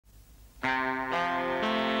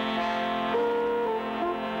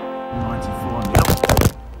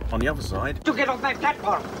on the other side. To get off my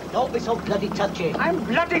platform. Don't be so bloody touchy. I'm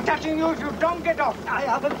bloody touching you if you don't get off. I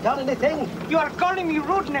haven't done anything. You are calling me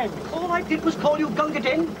rude names. All I did was call you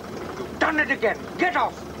Gungadin. You've done it again. Get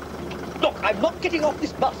off. Look, I'm not getting off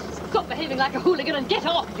this bus. Stop behaving like a hooligan and get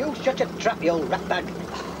off. You shut your trap, you old ratbag.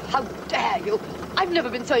 How dare you? I've never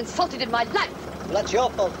been so insulted in my life. Well, that's your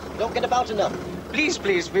fault. You don't get about enough. Please,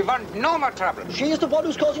 please, we want no more trouble. She is the one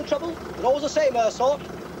who's causing trouble. They're always the same, her sort.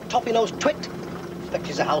 Toppy-nosed twit. Expect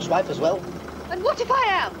she's a housewife as well. And what if I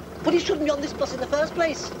am? But he shouldn't be on this bus in the first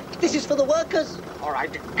place. This is for the workers. All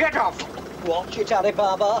right, get off. Watch it, Harry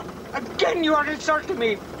Barber. Again, you are insulting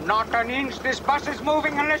me. Not an inch this bus is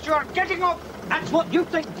moving unless you are getting off. That's what you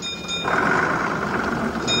think.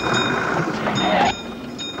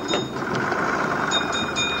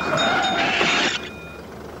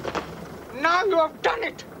 Now you have done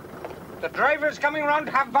it. The driver's coming round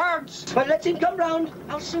to have words. Well, let him come round.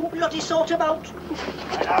 I'll soon bloody sort him out.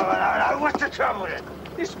 Hello, what's the trouble?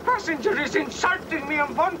 This passenger is insulting me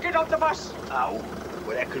and won't get off the bus. Oh,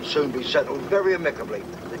 well, that can soon be settled very amicably.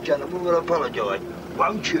 The gentleman will apologise,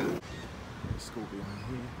 won't you? School behind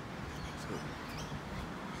here. School.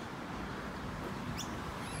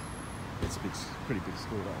 It's a pretty big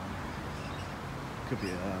school, that one. Could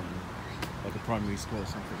be like a primary school or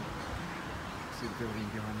something. See the building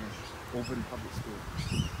behind there. Auburn Public School.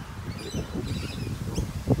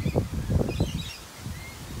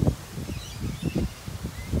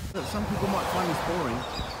 Look, some people might find this boring.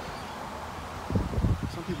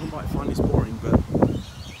 Some people might find this boring, but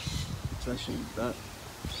it's actually that.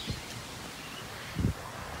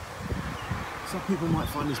 Some people might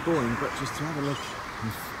find this boring, but just to have a look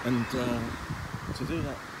and to do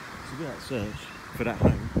that search for that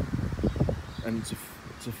home, and to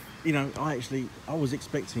you know, I was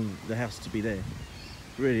expecting the house to be there.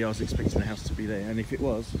 Really, I was expecting the house to be there, and if it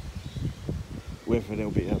was, whether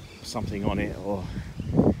there'll be something on it or,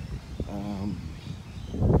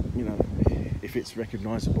 you know, if it's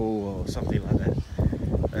recognisable or something like that,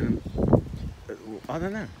 and I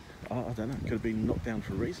don't know. I don't know. Could have been knocked down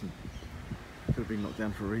for a reason. Could have been knocked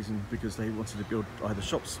down for a reason because they wanted to build either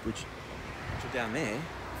shops, which are down there,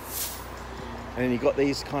 and then you got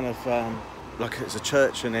these kind of. Like it's a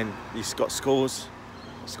church, and then you've got schools.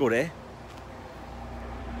 School there.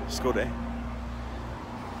 School there.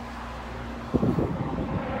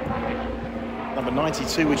 Number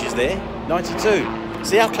 92, which is there. 92.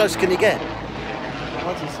 See how close can you get?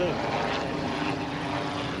 92.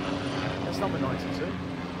 That's number 92.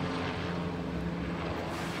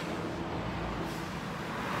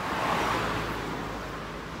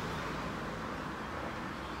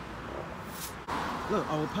 Look,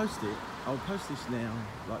 I will post it. I'll post this now,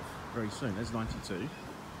 like very soon. There's 92.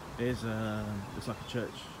 There's it's like a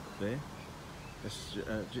church there. It's you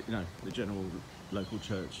know, the general local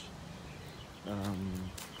church.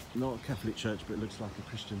 Not a Catholic church, but it looks like a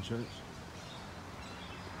Christian church.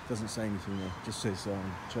 Doesn't say anything there. Just says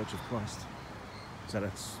Church of Christ. So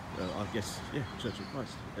that's I guess, yeah, Church of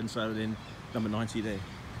Christ. And so then number 90 there.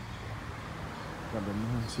 Number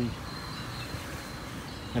 90.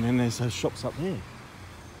 And then there's those shops up there.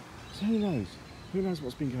 So who knows? Who knows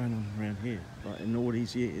what's been going on around here, like in all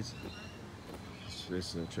these years?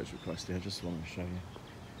 There's the Church of Christ there, I just want to show you.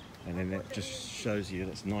 And then that just shows you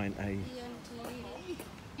that's 9A.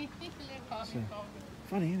 So,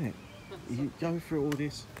 funny, isn't it? You go through all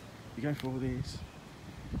this,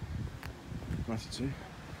 92.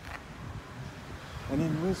 And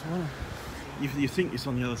then where's one? You think it's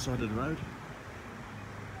on the other side of the road?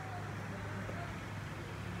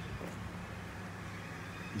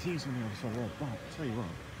 You think it's on the other side of the road, but I'll tell you what,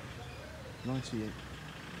 98.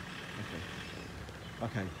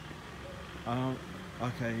 Okay.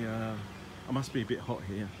 I must be a bit hot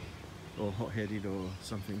here, or hot-headed or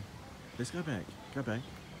something. Let's go back,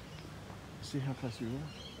 See how close we were?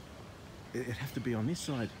 It'd have to be on this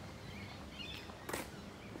side.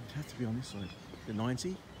 It'd have to be on this side. The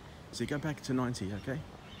 90? So go back to 90, okay?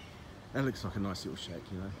 That looks like a nice little shack,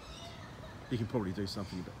 you know. You can probably do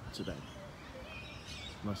something to that.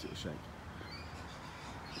 Nice little shake.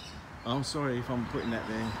 I'm sorry if I'm putting that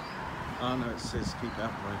there. Oh no, it says keep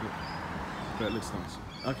out private, but it looks nice.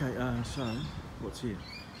 Okay, so what's here?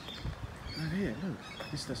 Oh, here, look.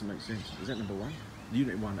 This doesn't make sense. Is that number 1?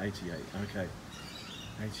 Unit 1, 88. Okay,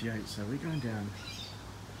 88. So we're going down.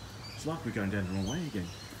 It's like we're going down the wrong way again.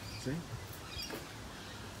 See?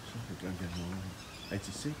 It's like we're going down the wrong way.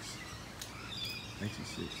 86.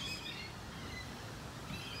 86.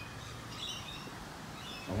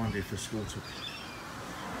 I wonder if the school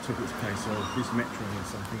took its place, or this metro or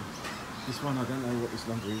something. This one, I don't know what this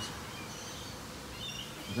number is.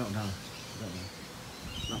 I don't know.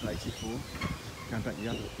 number 84. Going back the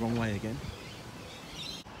other wrong way again.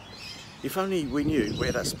 If only we knew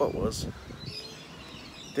where that spot was,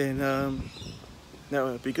 then that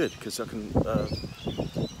would be good, because I can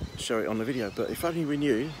show it on the video. But if only we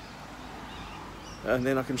knew, and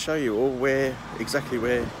then I can show you all exactly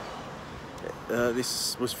where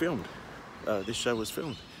this was filmed. This show was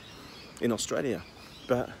filmed in Australia.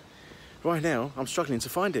 But right now I'm struggling to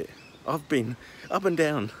find it. I've been up and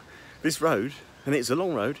down this road, and it's a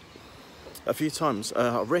long road, a few times.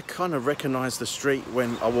 I kind of recognised the street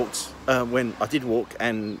when I walked, when I did walk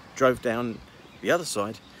and drove down the other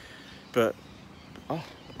side, but oh,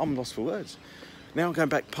 I'm lost for words. Now I'm going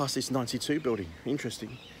back past this 92 building.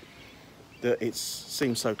 Interesting that it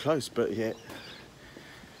seems so close, but yet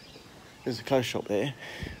there's a clothes shop there,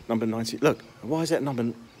 number 90. Look, why is that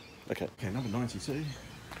number? Okay, number 92.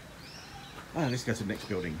 Ah, let's go to the next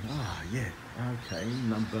building. Ah, yeah. Okay,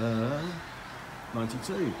 number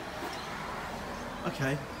 92.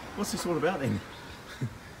 Okay, what's this all about then?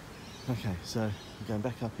 Okay, so we're going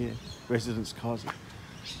back up here. Residence cars.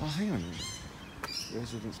 Oh, hang on.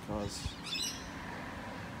 Residence cars.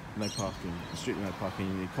 No parking. Strictly no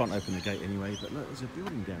parking. You can't open the gate anyway. But look, there's a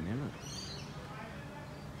building down there. Look.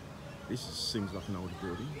 This seems like an older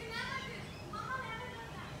building.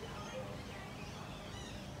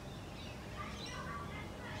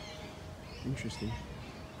 Interesting.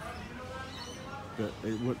 But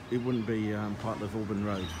it wouldn't be part of Auburn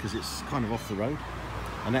Road, because it's kind of off the road,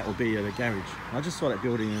 and that would be a garage. I just saw that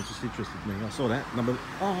building and it just interested me. I saw that number.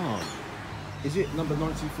 Oh, is it number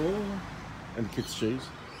 94? And the kids' shoes.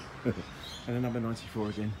 And then number 94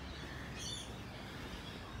 again.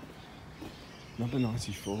 Number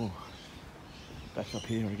 94. Back up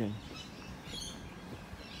here again.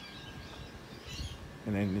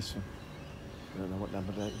 And then this one. I don't know what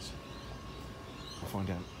number that is. I'll find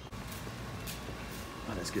out.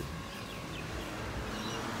 Oh, that's good.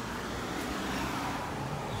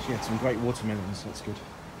 She had some great watermelons, that's good.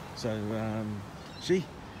 So she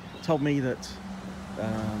told me that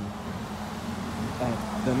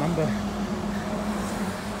the number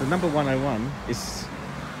 101 is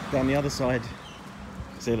down the other side.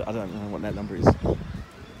 So I don't know what that number is,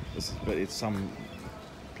 but it's some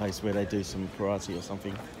place where they do some karate or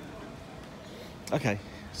something. Okay,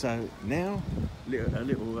 so now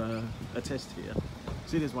a test here.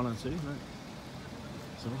 See, there's 102. No?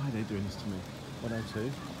 So why are they doing this to me? 102.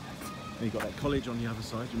 And you've got that college on the other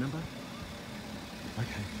side. Do you remember?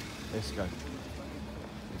 Okay, let's go.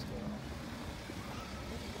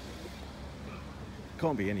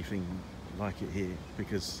 Can't be anything like it here,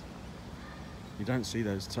 because you don't see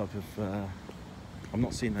those type of. I'm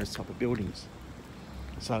not seeing those type of buildings.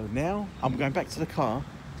 So now I'm going back to the car.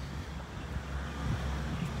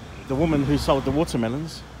 The woman who sold the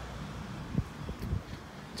watermelons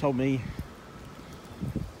told me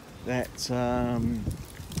that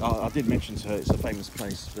I did mention to her it's a famous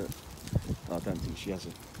place, but I don't think she has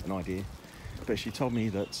an idea. But she told me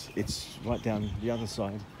that it's right down the other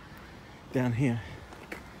side, down here,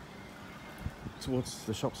 towards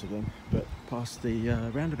the shops again, but past the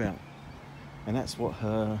roundabout. And that's what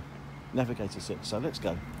her navigator said. So let's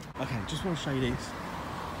go. Okay, just want to show you this.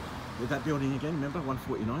 With that building again, remember,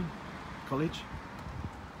 149 college.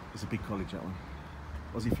 It's a big college, that one.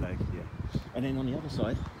 Aussie flag, yeah. And then on the other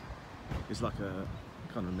side is like a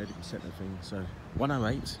kind of medical centre thing. So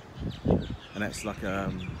 108, and that's like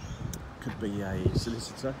could be a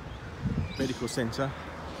solicitor, medical centre,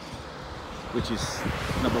 which is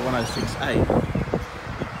number 106A.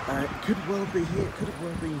 Could well be here. Could have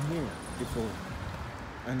well been here before,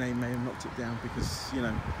 and they may have knocked it down because, you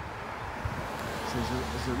know, so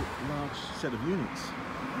there's a large set of units.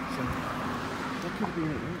 So that could have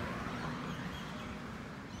been it. Right?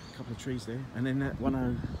 A couple of trees there, and then that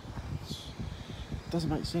 10 doesn't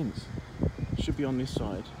make sense. Should be on this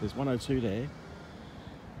side. There's 102 there,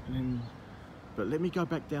 and then. But let me go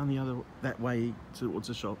back down that way towards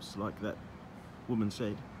the shops, like that woman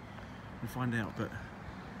said, and find out. But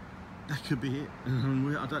that could be it.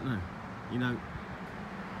 I don't know. You know,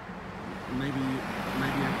 maybe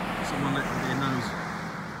someone out there knows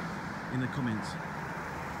in the comments.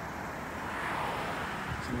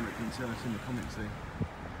 Someone that can tell us in the comments there.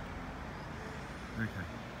 Okay.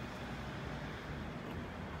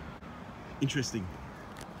 Interesting.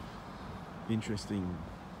 Interesting.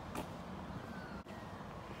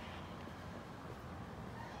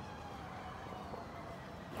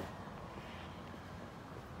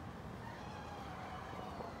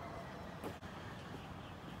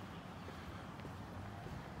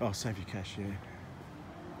 Oh, save your cash, yeah.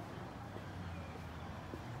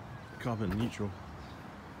 Carbon neutral.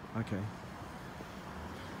 Okay.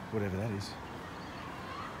 Whatever that is.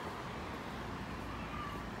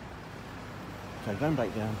 Okay, going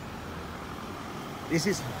back down. This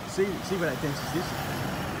is, see where that dentist is?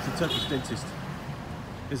 It's a Turkish dentist.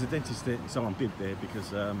 There's a dentist there, someone bibbed there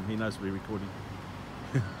because he knows we're recording.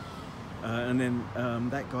 And then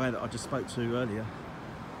that guy that I just spoke to earlier,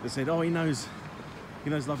 they said, oh, he knows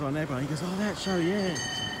Thy Neighbour. He goes, oh, that show, yeah.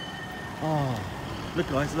 Oh, look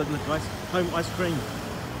guys, look guys, home ice cream.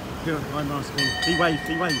 Home ice cream. He waved.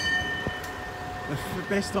 The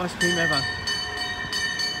best ice cream ever.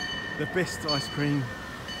 The best ice cream,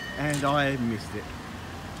 and I missed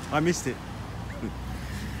it.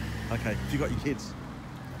 Okay, if you've got your kids,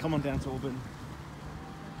 come on down to Auburn.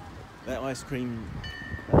 That ice cream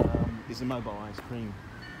is a mobile ice cream,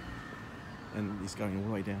 and it's going all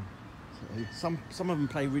the way down. So some of them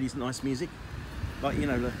play really nice music, like, you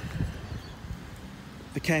know,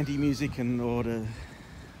 the candy music or the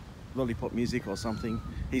lollipop music or something.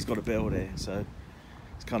 He's got a bell there, so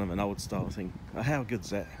it's kind of an old style thing. How good's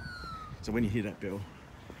that? So when you hear that bell,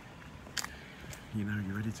 you know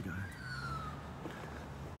you're ready to go.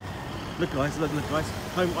 Look guys,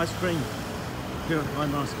 home ice cream.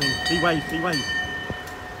 Home ice cream. He waved.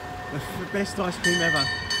 The best ice cream ever.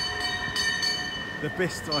 The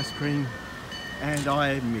best ice cream, and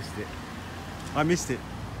I missed it.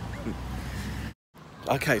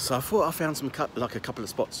 Okay, so I thought I found a couple of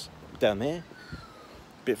spots down there,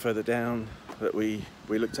 a bit further down that we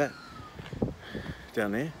looked at,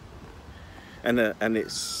 down there. And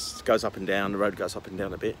it goes up and down, the road goes up and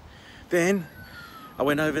down a bit. Then I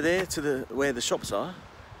went over there to where the shops are,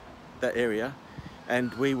 that area,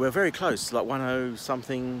 and we were very close, like 10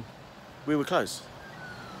 something, we were close.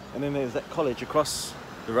 And then there's that college across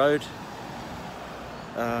the road,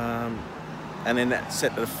 and then that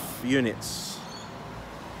set of units.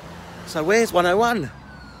 So where's 101?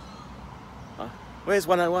 Where's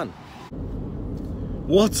 101?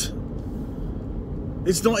 What?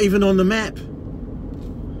 It's not even on the map.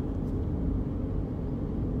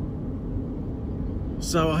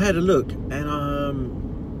 So I had a look, and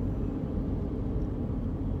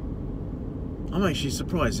I'm actually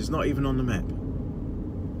surprised it's not even on the map.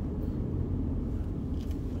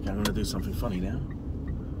 Okay, I'm gonna do something funny now.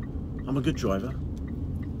 I'm a good driver.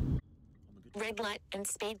 Red light and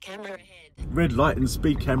speed camera ahead. Red light and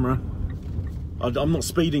speed camera. I'm not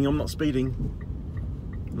speeding. I'm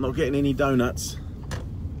not getting any donuts.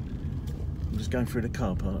 I'm just going through the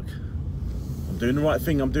car park. I'm doing the right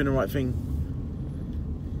thing.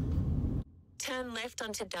 Turn left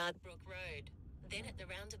onto Dartbrook Road. Then at the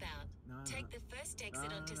roundabout, take the first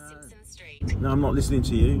exit onto Simpson Street. No, I'm not listening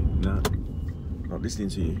to you. No, not listening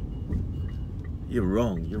to you. You're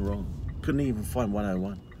wrong. Couldn't even find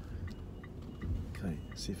 101. Okay,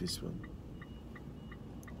 let's see if this one.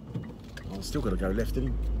 Oh, I've still got to go left,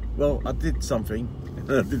 didn't I? Well, I did something.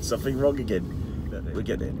 I did something wrong again. We'll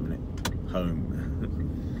get there in a minute. Home.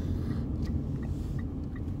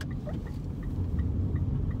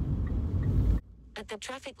 At the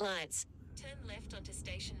traffic lights, turn left onto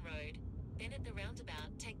Station Road. Then at the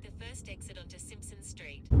roundabout, take the first exit onto Simpson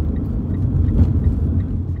Street.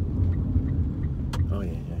 Oh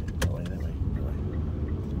yeah. That way.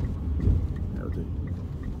 That'll do.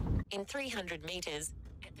 In 300 metres,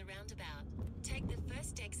 at the roundabout, take the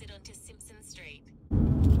first exit onto Simpson Street.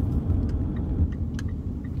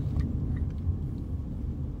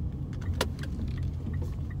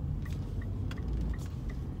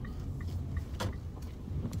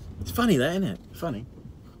 It's funny that, isn't it? Funny.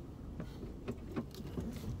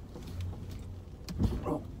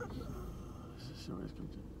 Oh. Sorry, it's come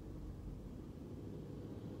to.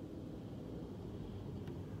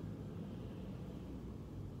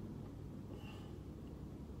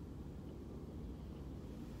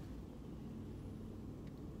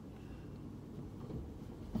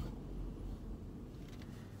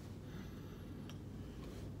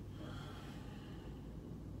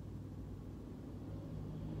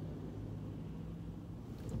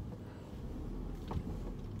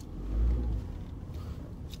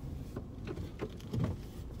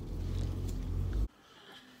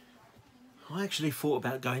 I actually thought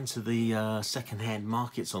about going to the second-hand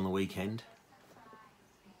markets on the weekend.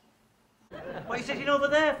 What are you sitting over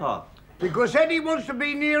there for? Because Eddie wants to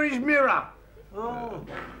be near his mirror. Oh.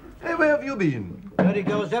 Hey, where have you been? There he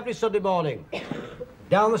goes every Sunday morning.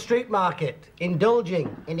 Down the street market,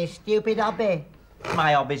 indulging in his stupid hobby.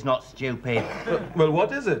 My hobby's not stupid. Well,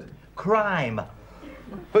 what is it? Crime.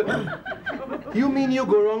 But you mean you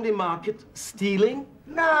go around the market stealing?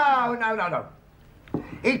 No.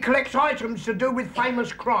 He collects items to do with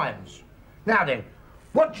famous crimes. Now then,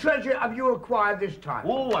 What treasure have you acquired this time?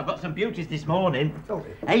 Oh, I've got some beauties this morning. Oh.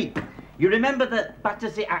 Hey, you remember the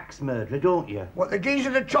Battersea axe murderer, don't you? What, the geezer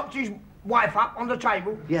that chopped his wife up on the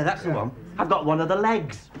table? Yeah, that's the one. I've got one of the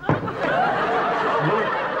legs. One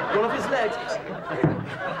of his legs.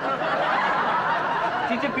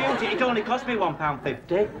 It's a beauty. It only cost me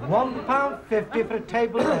 £1.50. £1.50 for a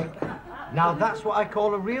table leg. Now that's what I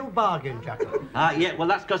call a real bargain, Jack. Yeah, well,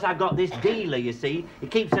 that's because I've got this dealer, you see. He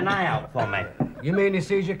keeps an eye out for me. You mean he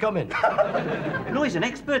sees you coming? No, he's an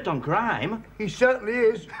expert on crime. He certainly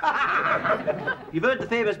is. You've heard the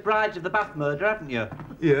famous Brides of the Bath murder, haven't you?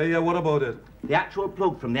 Yeah, what about it? The actual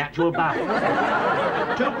plug from the actual bath.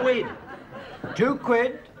 £2.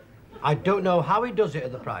 £2? I don't know how he does it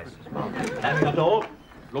at the price. That's not all.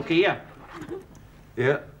 Look here.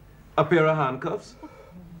 Yeah, a pair of handcuffs.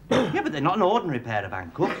 Yeah, but they're not an ordinary pair of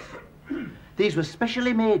handcuffs. These were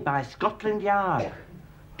specially made by Scotland Yard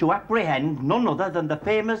to apprehend none other than the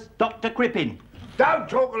famous Dr. Crippen. Don't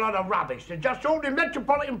talk a lot of rubbish. They're just all in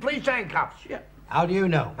Metropolitan Police handcuffs. Yeah. How do you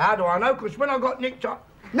know? How do I know? Because when I got nicked up...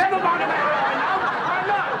 Never mind about how I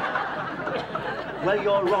know. Well,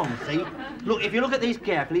 you're wrong, see? Look, if you look at these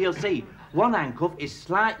carefully, you'll see one handcuff is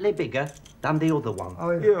slightly bigger than the other one. Oh,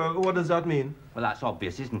 yeah. Yeah, what does that mean? Well, that's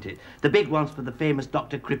obvious, isn't it? The big one's for the famous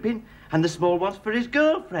Dr. Crippen, and the small one's for his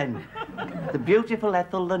girlfriend, the beautiful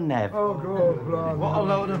Ethel the Nev. Oh, God. What a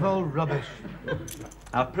load of old rubbish.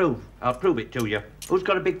 I'll prove it to you. Who's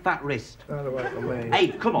got a big fat wrist? Out of the way from me. Hey,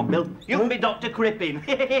 come on, Bill. You can be Dr. Crippen.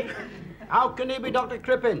 How can he be Dr.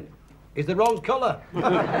 Crippen? He's the wrong colour.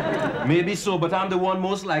 Maybe so, but I'm the one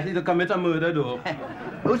most likely to commit a murder, though.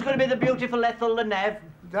 Who's going to be the beautiful Ethel the Nev?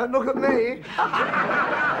 Don't look at me.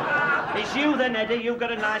 It's you then, Eddie. You've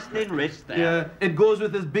got a nice thin wrist there. Yeah, it goes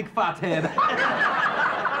with his big fat head.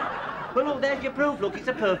 Well, look, there's your proof. Look, it's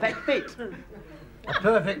a perfect fit. A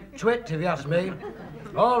perfect twit, if you ask me.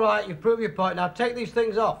 All right, you've proved your point. Now take these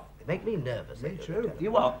things off. They make me nervous. Me too.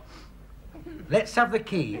 You what? Let's have the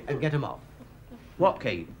key and get them off. What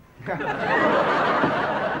key?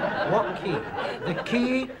 What key? The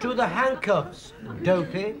key to the handcuffs,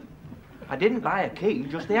 dopey. I didn't buy a key,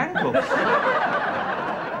 just the handcuffs.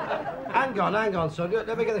 Hang on, son.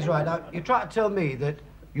 Let me get this right. Now, you try to tell me that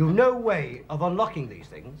you've no way of unlocking these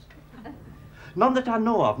things. None that I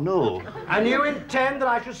know of, no. And you intend that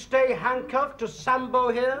I should stay handcuffed to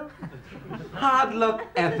Sambo here? Hard luck,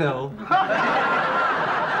 Ethel.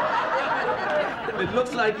 It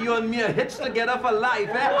looks like you and me are hitched together for life,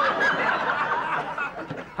 eh?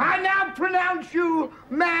 I now pronounce you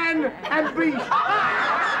man and beast. All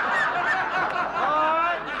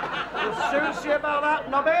right. We'll soon see about that,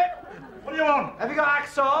 Nobby. What do you want? Have you got a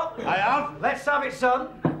hacksaw? I have. Let's have it, son.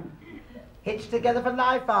 Hitched together for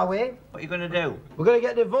life, are we? What are you going to do? We're going to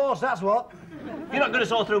get divorced, that's what. You're not going to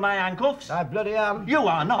saw through my handcuffs. I bloody am. You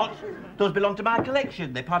are not. Those belong to my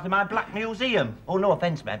collection. They're part of my black museum. Oh, no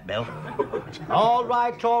offence meant, Bill. All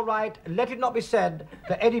right. Let it not be said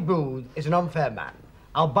that Eddie Booth is an unfair man.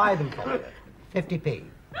 I'll buy them for you. 50p.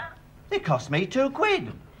 They cost me £2.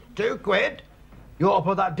 £2? You ought to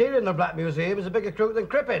put that deal in the Black Museum as a bigger crook than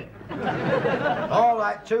Crippen. All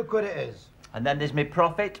right, £2 it is. And then there's me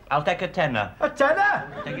profit. I'll take a tenner. A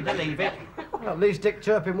tenner? Take it or leave it. Well, at least Dick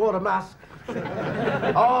Turpin wore a mask.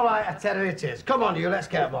 All right, a tenner it is. Come on, you, let's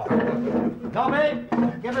get them off. Tommy,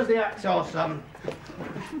 give us the hacksaw, son.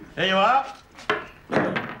 Here you are.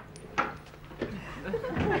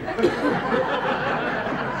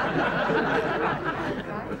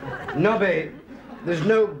 Nobby, there's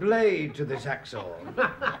no blade to this hacksaw.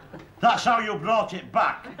 That's how you brought it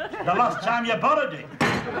back. The last time you borrowed it.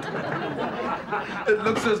 It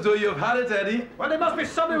looks as though you've had it, Eddie. Well, there must be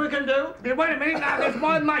something we can do. Yeah, wait a minute now, there's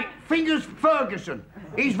my mate, Fingers Ferguson.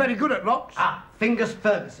 He's very good at locks. Ah, Fingers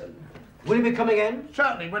Ferguson. Will he be coming in?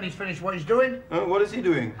 Certainly, when he's finished what he's doing. What is he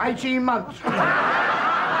doing? 18 months. Look,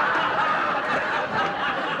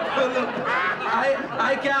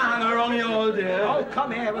 I can't hang around here all day. Oh,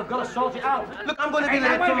 come here, we've got to sort it out. Look, I'm going to be Hey,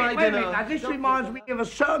 now, late for my wait a dinner. minute. Now, this reminds me of a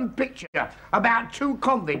certain picture about two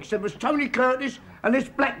convicts. There was Tony Curtis and this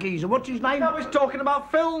black geezer. What's his name? I was talking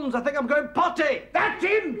about films. I think I'm going potty. That's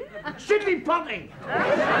him! Sidney Potty.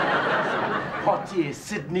 Potier,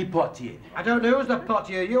 Sidney Potier. I don't know who's the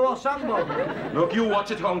pottier, you or Sambo. Look, you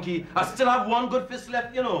watch it, Honky. I still have one good fist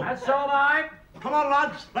left, you know. That's all right. Come on,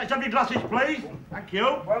 lads. Let's have your glasses, please. Thank you.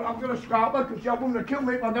 Well, I'm going to scarp her because your woman will kill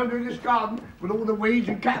me if I don't do this garden with all the weeds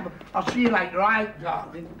and cattle. I'll see you later, I ain't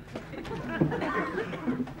gardening.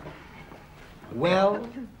 Well,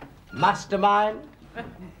 mastermind.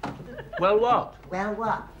 Well, what? Well,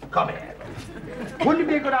 what? Come here. Wouldn't it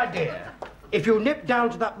be a good idea if you nipped down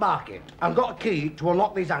to that market and got a key to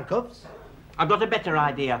unlock these handcuffs? I've got a better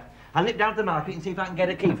idea. I'll nip down to the market and see if I can get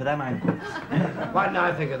a key for them ankles. Why didn't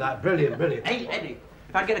I think of that? Brilliant, brilliant. Hey, Eddie,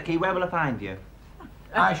 if I get a key, where will I find you?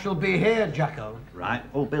 I shall be here, Jacko. Right.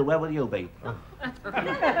 Oh, Bill, where will you be?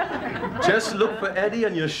 Just look for Eddie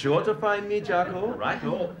and you're sure to find me, Jacko. Right,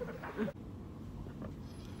 oh.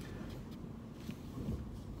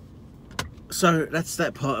 So that's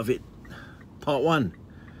that part of it, part one.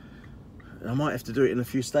 I might have to do it in a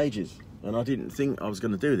few stages, and I didn't think I was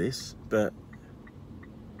going to do this, but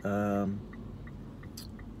it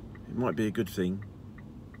might be a good thing,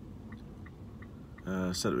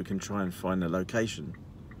 so that we can try and find a location.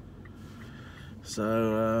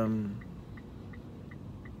 So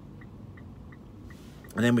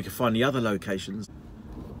and then we can find the other locations.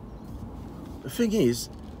 The thing is,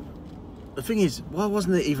 why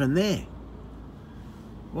wasn't it even there?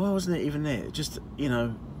 Why wasn't it even there? Just, you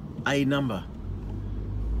know, a number.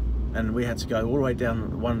 And we had to go all the way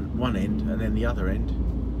down one end and then the other end.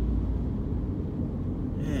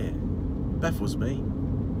 Yeah, baffles me.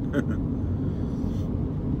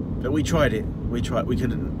 But we tried it. We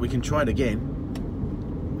can try it again.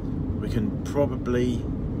 We can probably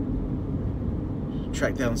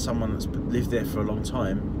track down someone that's lived there for a long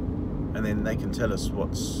time, and then they can tell us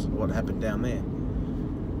what happened down there.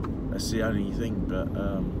 That's the only thing, but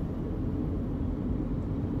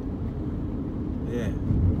yeah,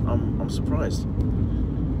 I'm surprised.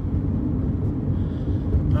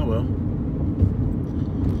 Oh well.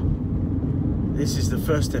 This is the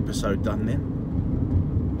first episode done then.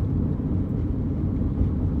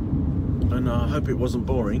 And I hope it wasn't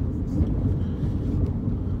boring.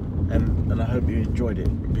 And I hope you enjoyed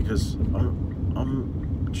it, because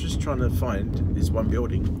I'm just trying to find this one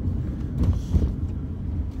building.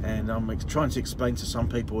 And I'm trying to explain to some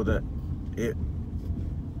people that it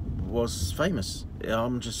was famous.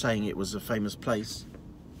 I'm just saying it was a famous place,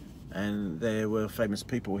 and there were famous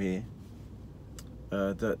people here,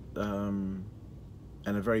 and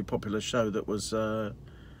a very popular show that was,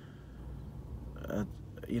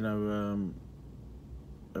 you know,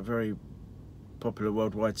 a very popular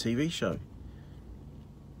worldwide TV show,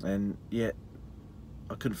 and yet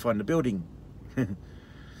I couldn't find the building.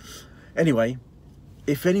 Anyway,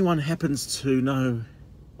 if anyone happens to know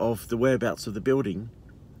of the whereabouts of the building,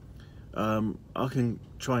 I can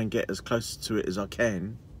try and get as close to it as I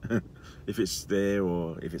can, if it's there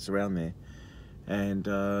or if it's around there, and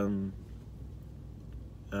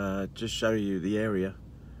just show you the area,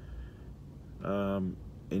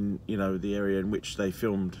 in, you know, the area in which they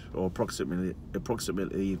filmed, or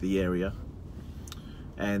approximately the area,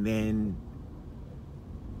 and then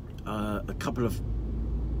a couple of,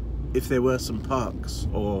 if there were some parks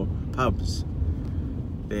or pubs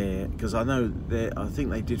there, because I know I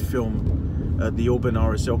think they did film at the Auburn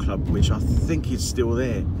RSL Club, which I think is still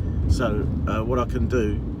there. So what I can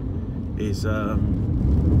do is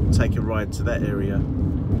take a ride to that area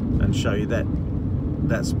and show you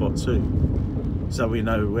that spot too, so we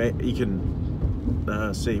know where you can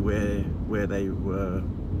see where they were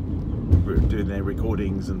doing their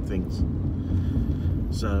recordings and things.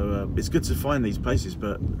 So it's good to find these places,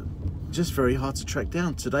 but just very hard to track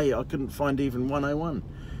down. Today I couldn't find even 101.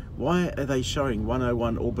 Why are they showing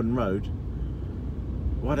 101 Auburn Road?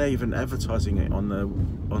 Why are they even advertising it on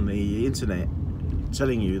the internet,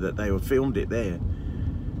 telling you that they were filmed it there?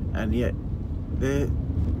 And yet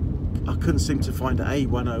I couldn't seem to find a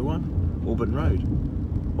 101 Auburn Road,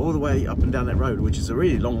 all the way up and down that road, which is a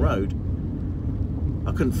really long road.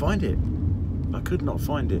 I couldn't find it. I could not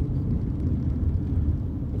find it.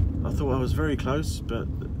 I thought I was very close, but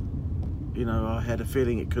you know, I had a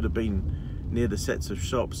feeling it could have been near the sets of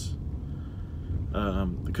shops.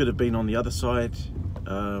 It could have been on the other side,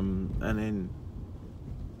 and then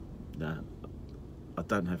nah, I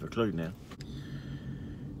don't have a clue now.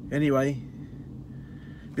 Anyway,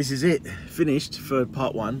 this is it, finished for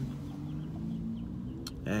part one,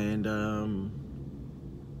 and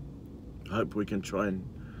I hope we can try and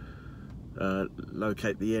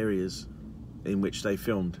locate the areas in which they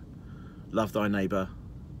filmed Love Thy Neighbour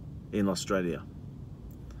in Australia.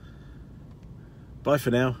 Bye for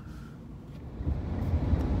now.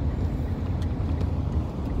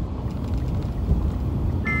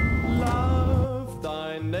 Love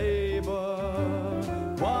thy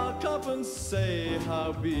neighbor, walk up and say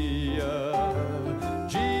how be ya.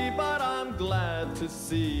 Gee, but I'm glad to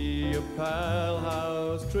see your pal,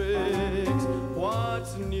 how's tricks,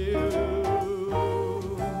 what's new?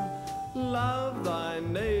 Love thy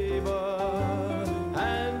neighbor,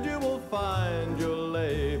 and you will find your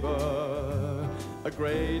labor a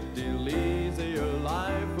great deal easier.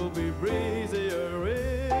 Life will be breezier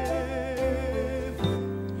if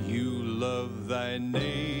you love love thy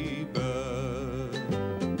neighbor.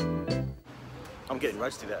 I'm getting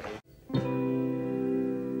roasted out here.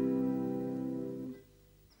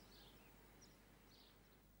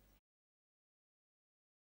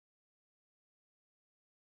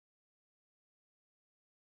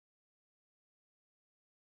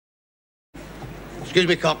 Excuse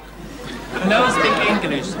me, cock. No, speak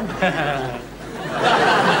English.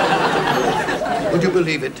 Would you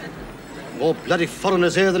believe it? More bloody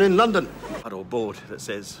foreigners here than in London. Or board that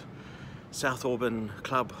says South Auburn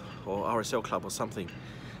Club or RSL Club or something.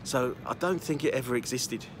 So I don't think it ever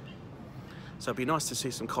existed. So it'd be nice to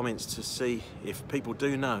see some comments to see if people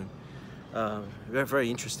do know. They're very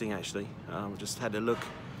interesting actually. Just had a look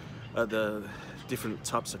at the different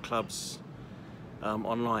types of clubs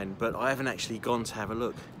online, but I haven't actually gone to have a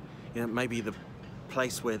look. You know, maybe the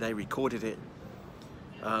place where they recorded it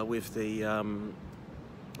with the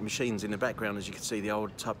machines in the background, as you can see, the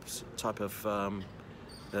old type of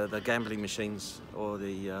the gambling machines, or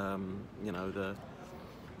the you know, the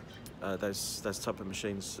those type of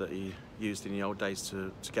machines that you used in the old days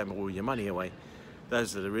to gamble all your money away.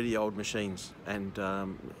 Those are the really old machines, and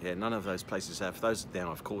yeah, none of those places have those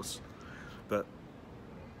now, of course. But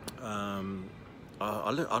I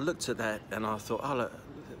looked at that and I thought, oh look,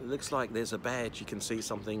 it looks like there's a badge. You can see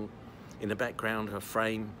something in the background, a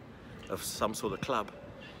frame of some sort of club,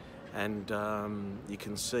 and you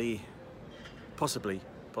can see possibly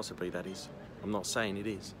that is. I'm not saying it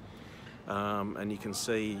is. And you can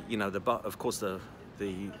see, you know, the bar, of course, the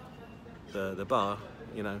bar.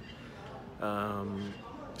 You know,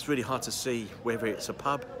 it's really hard to see whether it's a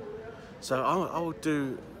pub. So I'll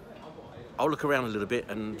look around a little bit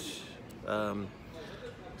and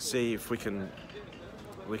see if we can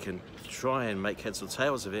try and make heads or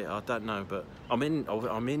tails of it. I don't know, but I'm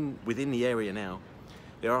within the area now.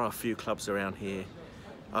 There are a few clubs around here.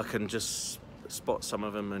 I can just spot some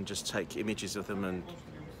of them and just take images of them and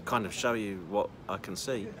kind of show you what I can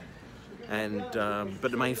see. And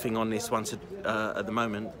but the main thing on this one at the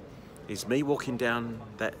moment is me walking down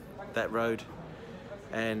that road,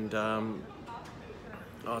 and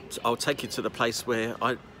I'll take you to the place where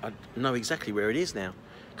I know exactly where it is now,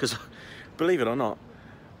 because believe it or not,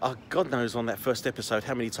 God knows on that first episode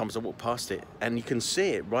how many times I walked past it, and you can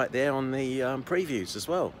see it right there on the previews as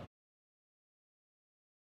well.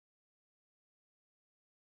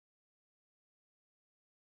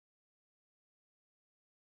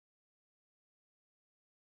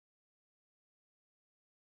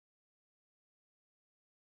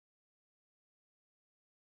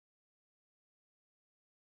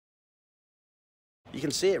 You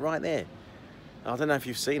can see it right there. I don't know if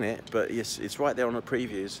you've seen it, but yes, it's right there on the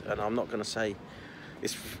previews, and I'm not going to say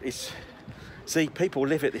it's. See, people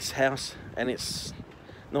live at this house, and it's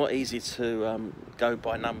not easy to go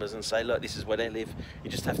by numbers and say, look, this is where they live. You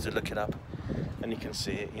just have to look it up, and you can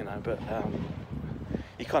see it, you know. But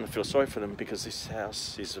you kind of feel sorry for them, because this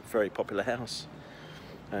house is a very popular house,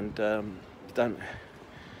 and you don't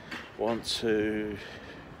want to,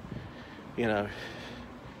 you know,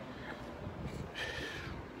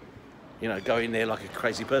 go in there like a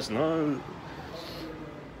crazy person. Oh.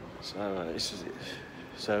 So this is it.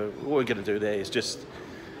 So what we're going to do there is just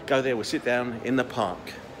go there. We'll sit down in the park.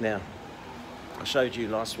 Now, I showed you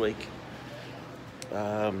last week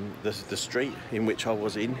the street in which I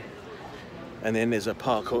was in, and then there's a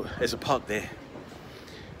park. There's a park there.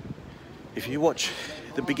 If you watch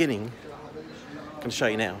the beginning, I can show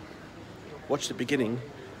you now. Watch the beginning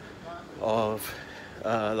of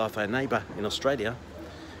Thy Neighbour in Australia.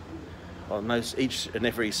 On each and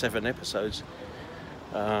every 7 episodes,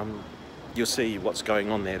 you'll see what's going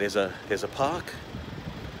on there. There's a park,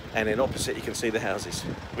 and then opposite you can see the houses,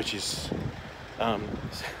 which is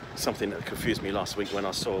something that confused me last week when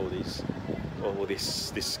I saw this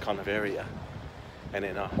kind of area. And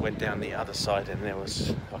then I went down the other side, and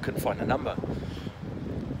I couldn't find a number.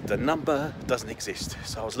 The number doesn't exist,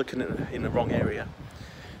 so I was looking in the wrong area.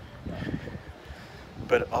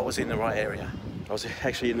 But I was in the right area. I was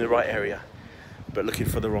actually in the right area, but looking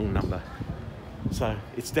for the wrong number. So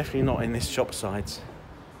it's definitely not in this shop sides,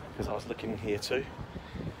 because I was looking here too.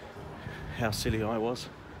 How silly I was.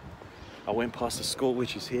 I went past the school,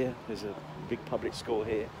 which is here. There's a big public school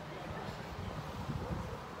here.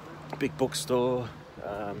 A big bookstore,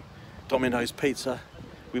 Domino's Pizza.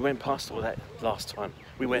 We went past all that last time.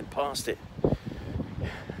 We went past it.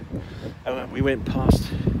 And we went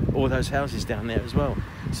past all those houses down there as well.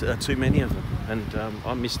 So, too many of them, and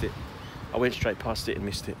I missed it. I went straight past it and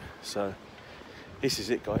missed it. So this is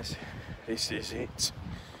it, guys. This is it.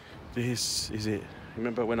 This is it.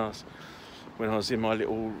 Remember when I was in my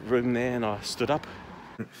little room there and I stood up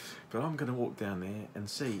But I'm going to walk down there and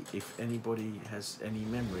see if anybody has any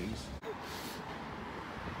memories.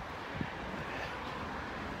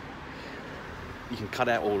 You can cut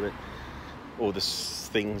out all the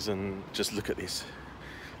things and just look at this.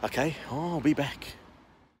 Okay, I'll be back.